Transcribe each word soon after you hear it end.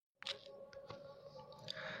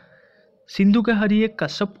সিন্ধুকে হারিয়ে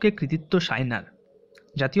কাশ্যপকে কৃতিত্ব সাইনার।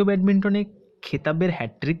 জাতীয় ব্যাডমিন্টনে খেতাবের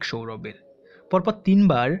হ্যাট্রিক সৌরভের। পরপর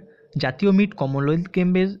 3বার জাতীয় মিট, কমনওয়েলথ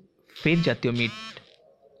গেমসের ফের জাতীয় মিট।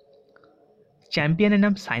 চ্যাম্পিয়নের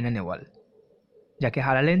নাম সাইনা নেহওয়াল। যাকে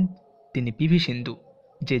হারালেন তিনি পিভি সিন্ধু।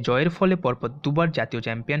 যে জয়ের ফলে পরপর 2বার জাতীয়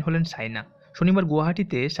চ্যাম্পিয়ন হলেন সাইনা। শনিবার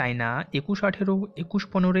গুয়াহাটিতে সাইনা 21-18,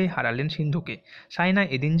 21-15 হারালেন সিন্ধুকে। সাইনা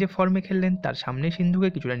এদিন যে ফর্মে খেললেন তার সামনে সিন্ধুকে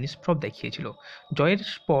কিছুটা নিষ্প্রভ দেখিয়েছিল। জয়ের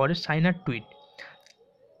পর সাইনার টুইট: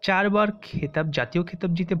 4বার জাতীয়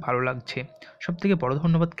খেতাব জিতে ভালো লাগছে। সবথেকে বড়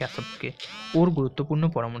ধন্যবাদ কাশ্যপকে ওর গুরুত্বপূর্ণ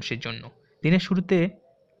পরামর্শের জন্য। দিনের শুরুতে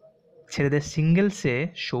ছেলেদের সিঙ্গেলসে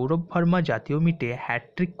সৌরভ ভার্মা জাতীয় মিটে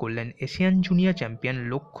হ্যাট্রিক করলেন এশিয়ান জুনিয়র চ্যাম্পিয়ন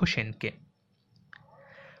লক্ষ্য সেনকে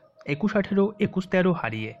 21-18, 21-13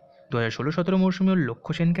 হারিয়ে। 2016-17 মৌসুমেও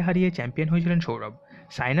লক্ষ্য সেনকে হারিয়ে চ্যাম্পিয়ন হয়েছিলেন সৌরভ।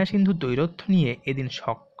 সাইনা সিন্ধু দ্বৈরথ্য নিয়ে এদিন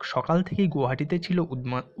সকাল থেকেই গুয়াহাটিতে ছিল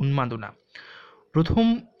উন্মাদনা। প্রথম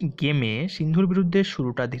গেমে সিন্ধুর বিরুদ্ধে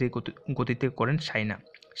শুরুটা ধীরে গতিতে করেন সাইনা।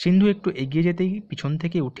 সিন্ধু একটু এগিয়ে যেতেই পিছন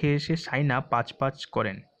থেকে উঠে এসে সাইনা 5-5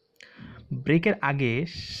 করেন। ব্রেকের আগে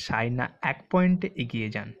সাইনা 1 পয়েন্টে এগিয়ে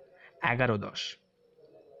যান, 11-10।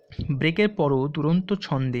 ব্রেকের পরও দুরন্ত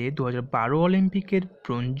ছন্দে 2012 অলিম্পিকের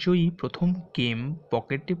ব্রোঞ্জজয়ী প্রথম গেম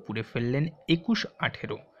পকেটে পুরে ফেললেন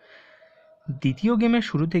 21-18। দ্বিতীয় গেমের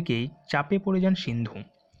শুরু থেকেই চাপে পড়ে যান সিন্ধু।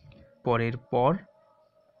 পরের পর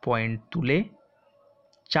পয়েন্ট তুলে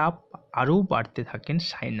চাপ আরও বাড়তে থাকেন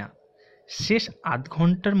সাইনা। শেষ আধ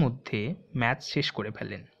ঘন্টার মধ্যে ম্যাচ শেষ করে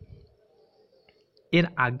ফেলেন। এর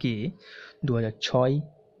আগে 2006,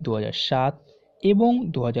 2007 এবং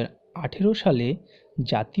 2018 সালে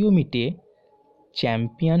জাতীয় মিটে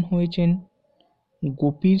চ্যাম্পিয়ন হয়েছেন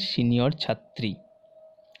গোপীর সিনিয়র ছাত্রী।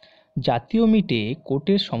 জাতীয় মিটে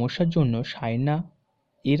কোর্টের সমস্যার জন্য সাইনা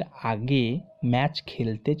এর আগে ম্যাচ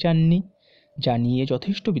খেলতে চাননি, যা নিয়ে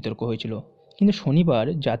যথেষ্ট বিতর্ক হয়েছিল। কিন্তু শনিবার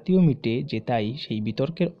জাতীয় মিটে জেতাই সেই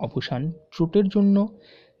বিতর্কের অবসান। চোটের জন্য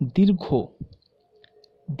দীর্ঘ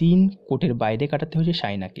দিন কোর্টের বাইরে কাটাতে হয়েছে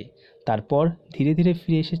সাইনাকে। তারপর ধীরে ধীরে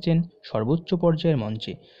ফিরে এসেছেন সর্বোচ্চ পর্যায়ের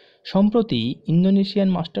মঞ্চে। সম্প্রতি ইন্দোনেশিয়ান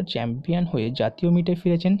মাস্টার চ্যাম্পিয়ন হয়ে জাতীয় মিটে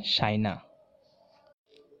ফিরেছেন সাইনা।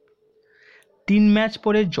 3 ম্যাচ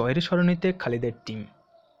পরে জয়ের স্মরণীতে খালিদের টিম।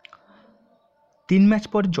 3 ম্যাচ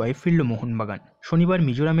পর জয়ে ফিরল মোহনবাগান। শনিবার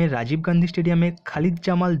মিজোরামের রাজীব গান্ধী স্টেডিয়ামে খালিদ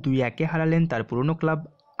জামাল 2-1 হারালেন তার পুরনো ক্লাব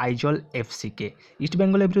আইজল এফসিকে।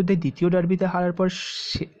 ইস্টবেঙ্গলের বিরুদ্ধে দ্বিতীয় ডার্বিতে হারার পর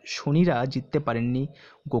শনিরা জিততে পারেননি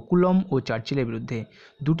গোকুলম ও চার্চিলের বিরুদ্ধে।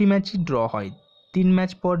 2টি ম্যাচই ড্র হয়। 3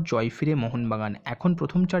 ম্যাচ পর জয় ফিরে মোহনবাগান এখন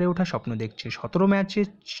প্রথম 4-এ ওঠার স্বপ্ন দেখছে। 17 ম্যাচে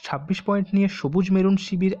 26 পয়েন্ট নিয়ে সবুজ মেরুন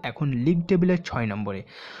শিবির এখন লিগ টেবিলের 6 নম্বরে।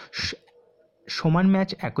 সমান ম্যাচ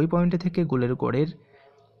একই পয়েন্টে থেকে গোলের গড়ের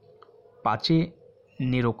 5-এ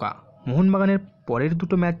নেরোকা। মোহনবাগানের পরের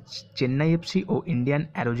 2টো ম্যাচ চেন্নাই এফসি ও ইন্ডিয়ান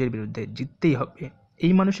অ্যারোজের বিরুদ্ধে। জিততেই হবে,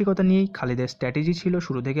 এই মানসিকতা নিয়েই খালিদের স্ট্র্যাটেজি ছিল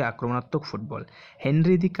শুরু থেকে আক্রমণাত্মক ফুটবল।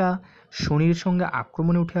 হেনরি দিকা শনির সঙ্গে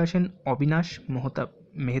আক্রমণে উঠে আসেন অবিনাশ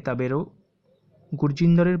মেহতাবেরও।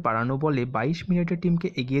 গুরজিন্দরের বাড়ানো বলে 22 মিনিটে টিমকে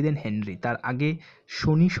এগিয়ে দেন হেনরি। তার আগে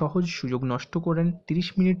শনি সহজ সুযোগ নষ্ট করেন। 30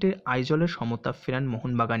 মিনিটে আইজলের সমতা ফেরান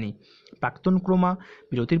মোহনবাগানি। প্রাক্তন ক্রমা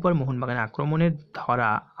বিরতির পর মোহনবাগানের আক্রমণের ধারা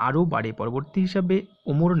আরও বাড়ে। পরবর্তী হিসাবে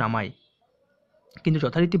ওমর নামায়, কিন্তু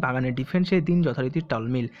যথারীতি বাগানের ডিফেন্সে দিন যথারীতি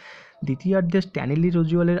টালমিল। দ্বিতীয়ার্ধে স্ট্যানিলি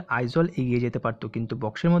রোজুয়ালের আইজল এগিয়ে যেতে পারত, কিন্তু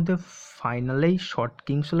বক্সের মধ্যে ফাইনালেই শট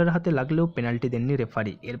কিংসলের হাতে লাগলেও পেনাল্টি দেননি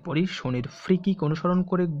রেফারি। এরপরই শনির ফ্রি কিক অনুসরণ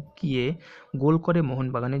করে গিয়ে গোল করে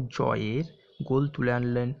মোহনবাগানের জয়ের গোল তুলে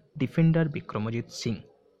আনলেন ডিফেন্ডার বিক্রমজিৎ সিং।